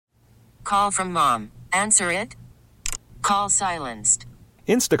call from mom. Answer it. Call silenced.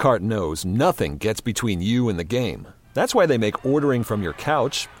 Instacart knows nothing gets between you and the game. That's why they make ordering from your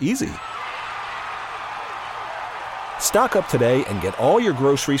couch easy. Stock up today and get all your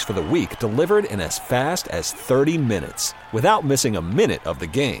groceries for the week delivered in as fast as 30 minutes without missing a minute of the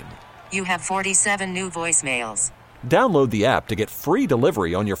game. You have 47 new voicemails. Download the app to get free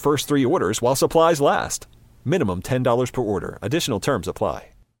delivery on your first 3 orders while supplies last. Minimum $10 per order. Additional terms apply.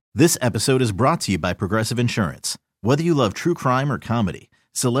 This episode is brought to you by Progressive Insurance. Whether you love true crime or comedy,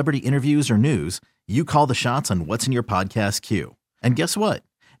 celebrity interviews or news, you call the shots on what's in your podcast queue. And guess what?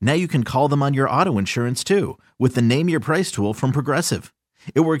 Now you can call them on your auto insurance too with the Name Your Price tool from Progressive.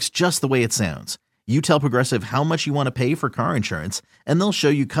 It works just the way it sounds. You tell Progressive how much you want to pay for car insurance, and they'll show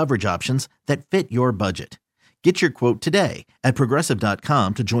you coverage options that fit your budget. Get your quote today at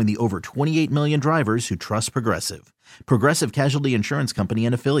Progressive.com to join the over 28 million drivers who trust Progressive. Progressive Casualty Insurance Company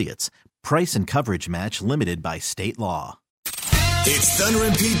and Affiliates. Price and coverage match limited by state law. It's Thunder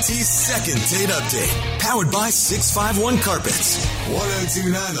and PT's second date update, powered by 651 Carpets.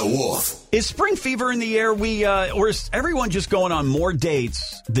 1029 The Wolf. Is spring fever in the air? Or is everyone just going on more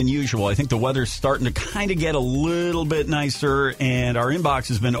dates than usual? I think the weather's starting to kind of get a little bit nicer, and our inbox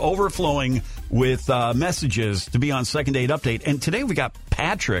has been overflowing with messages to be on second date update. And today we got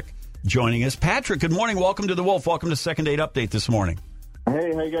Patrick joining us. Patrick, good morning. Welcome to The Wolf. Welcome to second date update this morning.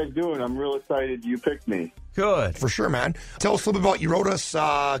 Hey, how you guys doing? I'm real excited you picked me. Good. For sure, man. Tell us a little bit about, you wrote us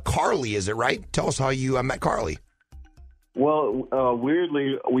Karli, is it right? Tell us how you met Karli. Well,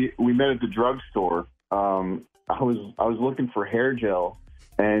 weirdly, we met at the drugstore. I was looking for hair gel,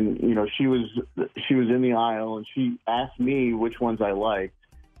 and she was in the aisle, and she asked me which ones I liked,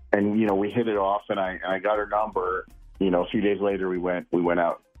 and we hit it off, and I got her number. A few days later we went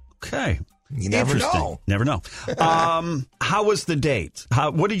out. Okay. You never know. Never know. How was the date?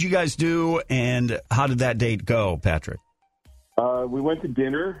 What did you guys do, and how did that date go, Patrick? We went to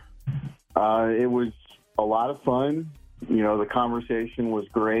dinner. It was a lot of fun. The conversation was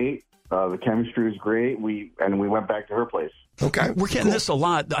great. The chemistry was great. We went back to her place. Okay. We're getting this a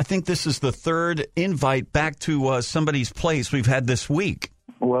lot. I think this is the third invite back to somebody's place we've had this week.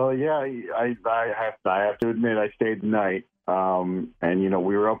 Well, yeah, I have to admit I stayed the night. And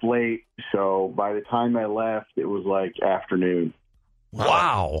we were up late, so by the time I left, it was like afternoon.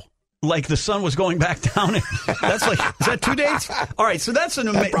 Wow. Like the sun was going back down. That's like, is that 2 dates? All right, so that's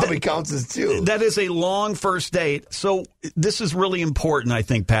that probably counts as 2. That is a long first date. So this is really important, I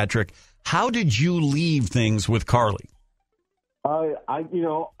think, Patrick. How did you leave things with Karli? I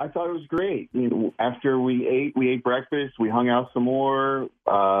thought it was great. After we ate breakfast, we hung out some more.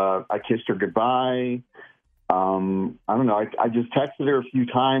 I kissed her goodbye. I don't know. I just texted her a few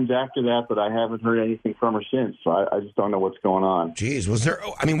times after that, but I haven't heard anything from her since. So I just don't know what's going on. Jeez, was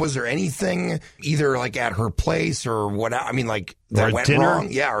there anything either like at her place or what? I mean, like that went dinner?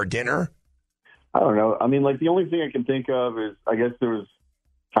 wrong? Yeah, or dinner. I don't know. I mean, like the only thing I can think of is I guess there was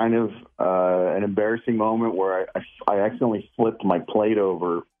kind of an embarrassing moment where I accidentally flipped my plate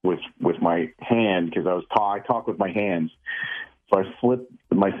over with my hand because I talk with my hands. So I flipped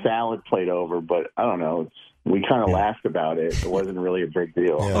my salad plate over, but I don't know. We kind of laughed about it. It wasn't really a big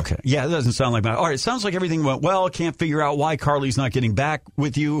deal. Yeah. Okay. Yeah, it doesn't sound like that. All right, it sounds like everything went well. Can't figure out why Karli's not getting back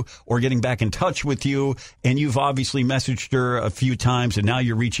with you or getting back in touch with you. And you've obviously messaged her a few times, and now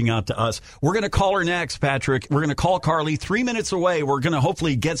you're reaching out to us. We're going to call her next, Patrick. We're going to call Karli 3 minutes away. We're going to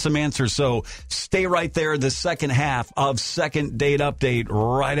hopefully get some answers. So stay right there. The second half of Second Date Update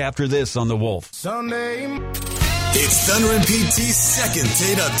right after this on The Wolf. Sunday. It's Thunder and PT's second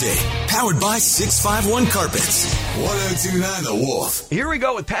date update, powered by 651 Carpets. 1029 The Wolf. Here we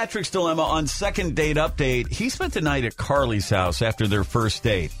go with Patrick's Dilemma on Second Date Update. He spent the night at Karli's house after their first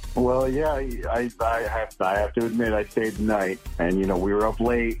date. Well, yeah, I have to admit I stayed the night, and we were up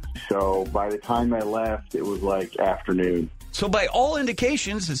late. So by the time I left, it was like afternoon. So by all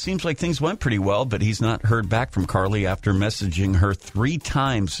indications, it seems like things went pretty well, but he's not heard back from Karli after messaging her 3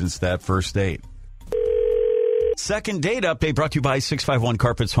 times since that first date. Second Date Update brought to you by 651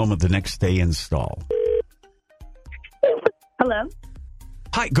 Carpets, home of the next day install. Hello.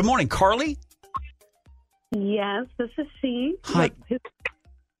 Hi, good morning, Karli? Yes, this is she. Hi.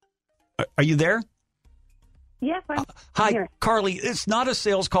 Are you there? Yes, I'm Hi, here. Karli. It's not a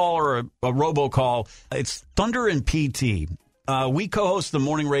sales call or a robocall. It's Thunder and PT. We co-host the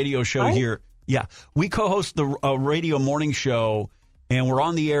morning radio show here. Yeah, we co-host the radio morning show, and we're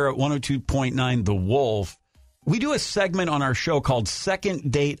on the air at 102.9 The Wolf. We do a segment on our show called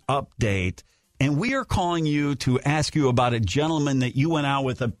Second Date Update, and we are calling you to ask you about a gentleman that you went out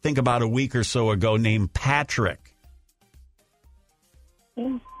with, I think, about a week or so ago named Patrick.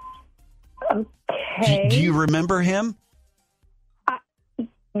 Okay. Do you remember him?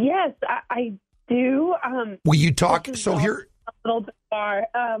 Yes, I do. Will you talk? This is So here, a little bit far.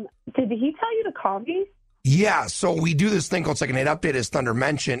 Did he tell you to call me? yeah. So we do this thing called Second Date Update, as Thunder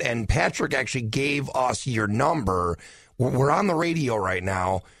mentioned, and Patrick actually gave us your number. We're on the radio right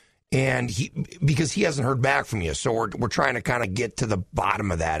now, and because he hasn't heard back from you, so we're trying to kind of get to the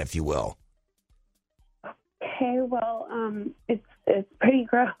bottom of that, if you will. Okay. Well, it's pretty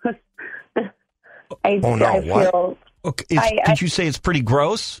gross. Oh, no, I what? feel. Okay, did you say it's pretty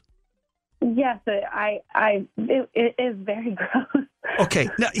gross? Yes, it is very gross. Okay,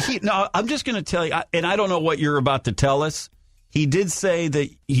 now I'm just going to tell you, and I don't know what you're about to tell us. He did say that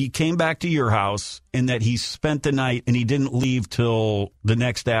he came back to your house and that he spent the night and he didn't leave till the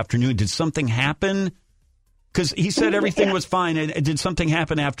next afternoon. Did something happen? Because he said everything was fine. And did something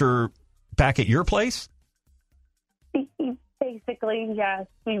happen after back at your place? Basically, yes.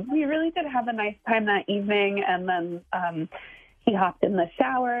 We really did have a nice time that evening, and then he hopped in the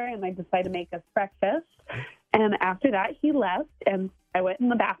shower, and I decided to make us breakfast. And after that, he left, and I went in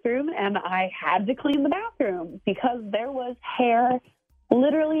the bathroom, and I had to clean the bathroom because there was hair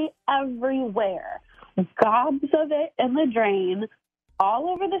literally everywhere. Gobs of it in the drain, all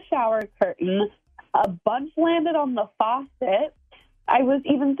over the shower curtain. A bunch landed on the faucet. I was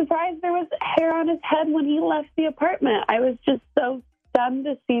even surprised there was hair on his head when he left the apartment. I was just so stunned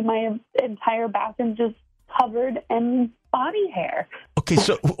to see my entire bathroom just covered in body hair. Okay,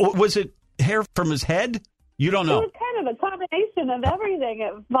 so was it hair from his head? You don't know. It was kind of a combination of everything.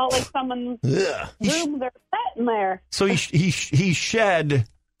 It felt like someone groomed their pet in there. So he shed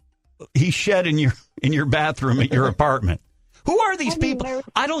in your bathroom at your apartment. Who are these people?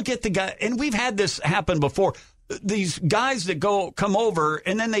 I don't get the guy, and we've had this happen before. These guys that come over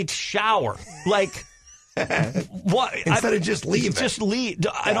and then they shower like what instead of just leave. Just leave.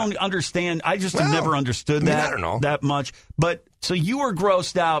 Yeah. I don't understand. I just have never understood that. I don't know that much. But so you were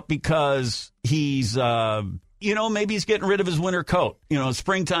grossed out because he's, maybe he's getting rid of his winter coat. It's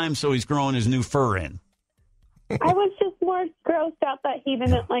springtime, so he's growing his new fur in. I was just more grossed out that he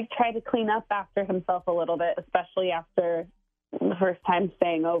didn't try to clean up after himself a little bit, especially after the first time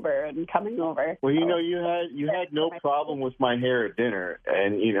staying over and coming over. Well, you had no problem with my hair at dinner,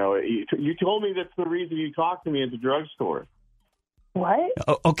 and you told me that's the reason you talked to me at the drugstore. What?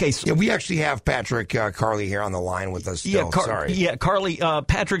 Okay, so we actually have Patrick Karli here on the line with us still. Sorry. Yeah, Karli,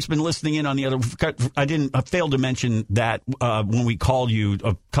 Patrick's been listening in on the other. I failed to mention that when we called you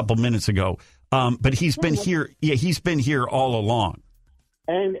a couple minutes ago. But he's been here. Yeah, he's been here all along.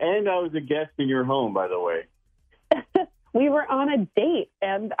 And I was a guest in your home, by the way. We were on a date,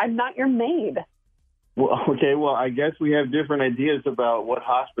 and I'm not your maid. Well, okay. Well, I guess we have different ideas about what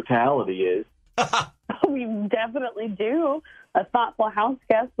hospitality is. We definitely do. A thoughtful house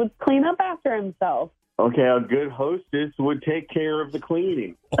guest would clean up after himself. Okay, a good hostess would take care of the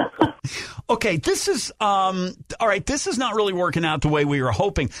cleaning. Okay, this is all right. This is not really working out the way we were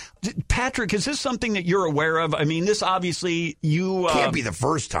hoping. Patrick, is this something that you're aware of? I mean, this obviously you can't be the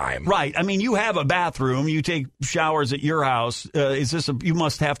first time, right? I mean, you have a bathroom. You take showers at your house. Is this? You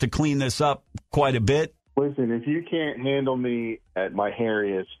must have to clean this up quite a bit. Listen, if you can't handle me at my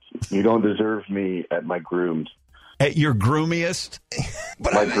hairiest, you don't deserve me at my groomed. At your groomiest?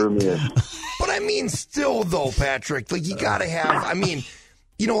 Groomiest. But I mean, still, though, Patrick, you got to have,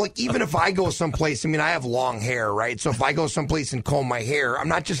 even if I go someplace, I have long hair, right? So if I go someplace and comb my hair, I'm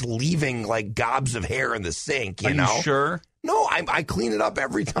not just leaving, gobs of hair in the sink, you know? Are you sure? No, I clean it up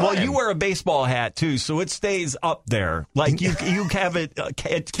every time. Well, you wear a baseball hat, too, so it stays up there. You have it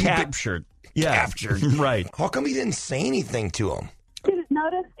captured. Yeah. Captured. Right. How come he didn't say anything to him? Didn't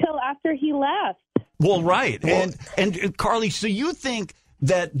notice till after he left. Well, right. Well, and Karli, so you think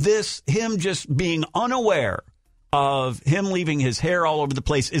that him just being unaware of him leaving his hair all over the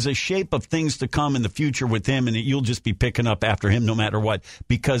place is a shape of things to come in the future with him, and that you'll just be picking up after him no matter what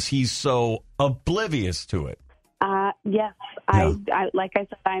because he's so oblivious to it? Yes. Yeah. I like I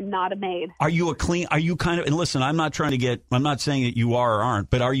said, I'm not a maid. Are you kind of, and listen, I'm not saying that you are or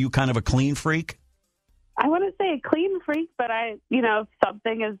aren't, but are you kind of a clean freak? I want to say a clean freak, but if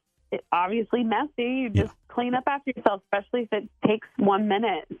something is obviously messy, you just clean up after yourself, especially if it takes 1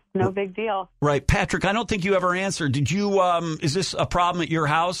 minute. No big deal. Right. Patrick, I don't think you ever answered. Did you, is this a problem at your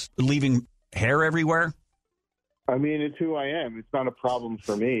house, leaving hair everywhere? I mean, it's who I am. It's not a problem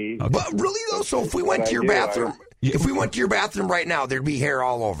for me. Okay. But really, though, so if we went to your bathroom, right now, there'd be hair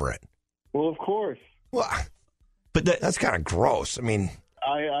all over it. Well, of course. Well, but that's kind of gross. I mean,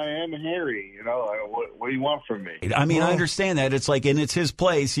 I am hairy. What do you want from me? I mean, I understand that. It's and it's his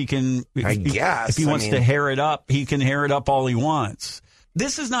place. He can, I guess. If he wants to hair it up, he can hair it up all he wants.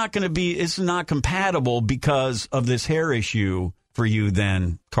 this is not going to be, it's not compatible because of this hair issue for you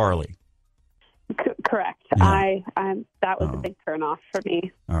then, Karli. Correct. Yeah. That was a big turnoff for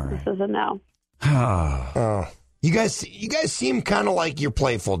me. All right. This is a no. You guys seem kind of like you're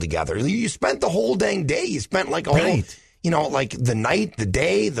playful together. You spent the whole dang day. You spent like a whole, like the night, the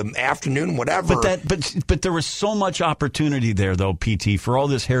day, the afternoon, whatever. But there was so much opportunity there, though, PT, for all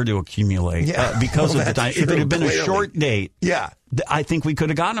this hair to accumulate because of the time. If it had been a short date, I think we could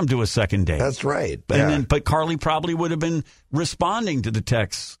have gotten him to a second date. That's right. But Karli probably would have been responding to the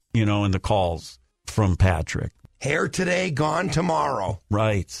texts, and the calls from Patrick. Hair today, gone tomorrow.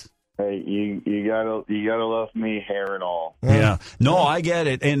 Right. Hey, you gotta love me, hair and all. Yeah. No, I get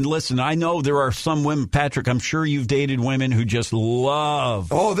it. And listen, I know there are some women, Patrick, I'm sure you've dated women who just love.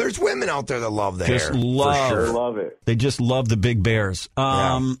 Oh, there's women out there that love the just hair. Love. For sure. Love it. They just love the big bears.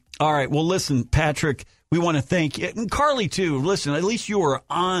 All right. Well, listen, Patrick, we want to thank you. And Karli, too. Listen, at least you were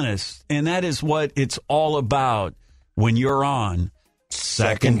honest. And that is what it's all about when you're on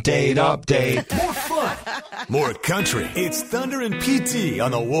Second Date Update. More fun, more country. It's Thunder and PT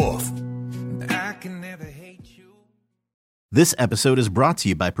on the Wolf. I can never hate you. This episode is brought to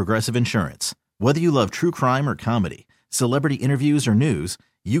you by Progressive Insurance. Whether you love true crime or comedy, celebrity interviews or news,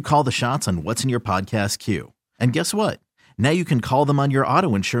 you call the shots on what's in your podcast queue. And guess what? Now you can call them on your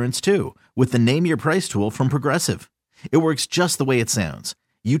auto insurance too with the Name Your Price tool from Progressive. It works just the way it sounds.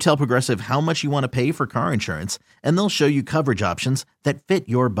 You tell Progressive how much you want to pay for car insurance, and they'll show you coverage options that fit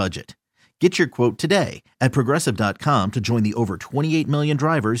your budget. Get your quote today at Progressive.com to join the over 28 million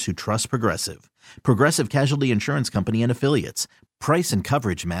drivers who trust Progressive. Progressive Casualty Insurance Company and Affiliates. Price and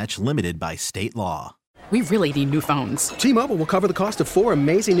coverage match limited by state law. We really need new phones. T-Mobile will cover the cost of 4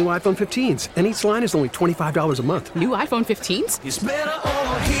 amazing new iPhone 15s, and each line is only $25 a month. New iPhone 15s? It's better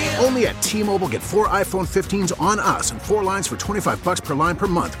over here. Only at T-Mobile, get 4 iPhone 15s on us and 4 lines for $25 per line per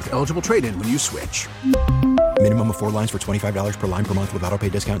month with eligible trade-in when you switch. Minimum of 4 lines for $25 per line per month with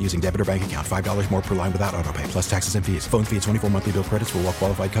autopay discount using debit or bank account. $5 more per line without autopay, plus taxes and fees. Phone fee at 24 monthly bill credits for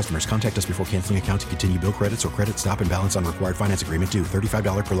well-qualified customers. Contact us before canceling account to continue bill credits or credit stop and balance on required finance agreement due.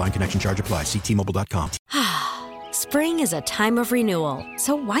 $35 per line connection charge applies. See T-Mobile.com. Spring is a time of renewal,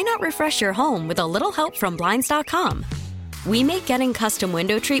 so why not refresh your home with a little help from Blinds.com? We make getting custom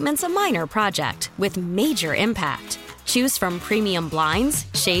window treatments a minor project with major impact. Choose from premium blinds,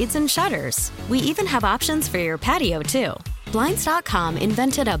 shades, and shutters. We even have options for your patio, too. Blinds.com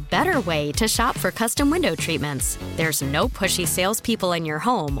invented a better way to shop for custom window treatments. There's no pushy salespeople in your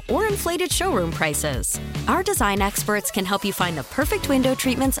home or inflated showroom prices. Our design experts can help you find the perfect window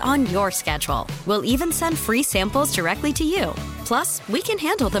treatments on your schedule. We'll even send free samples directly to you. Plus, we can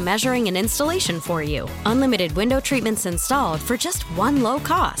handle the measuring and installation for you. Unlimited window treatments installed for just one low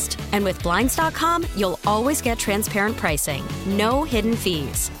cost. And with Blinds.com, you'll always get transparent pricing. No hidden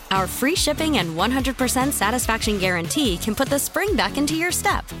fees. Our free shipping and 100% satisfaction guarantee can put the spring back into your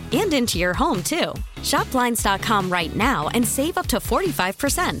step and into your home, too. Shop Blinds.com right now and save up to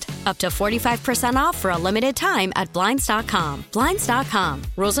 45%. Up to 45% off for a limited time at Blinds.com. Blinds.com.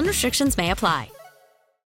 Rules and restrictions may apply.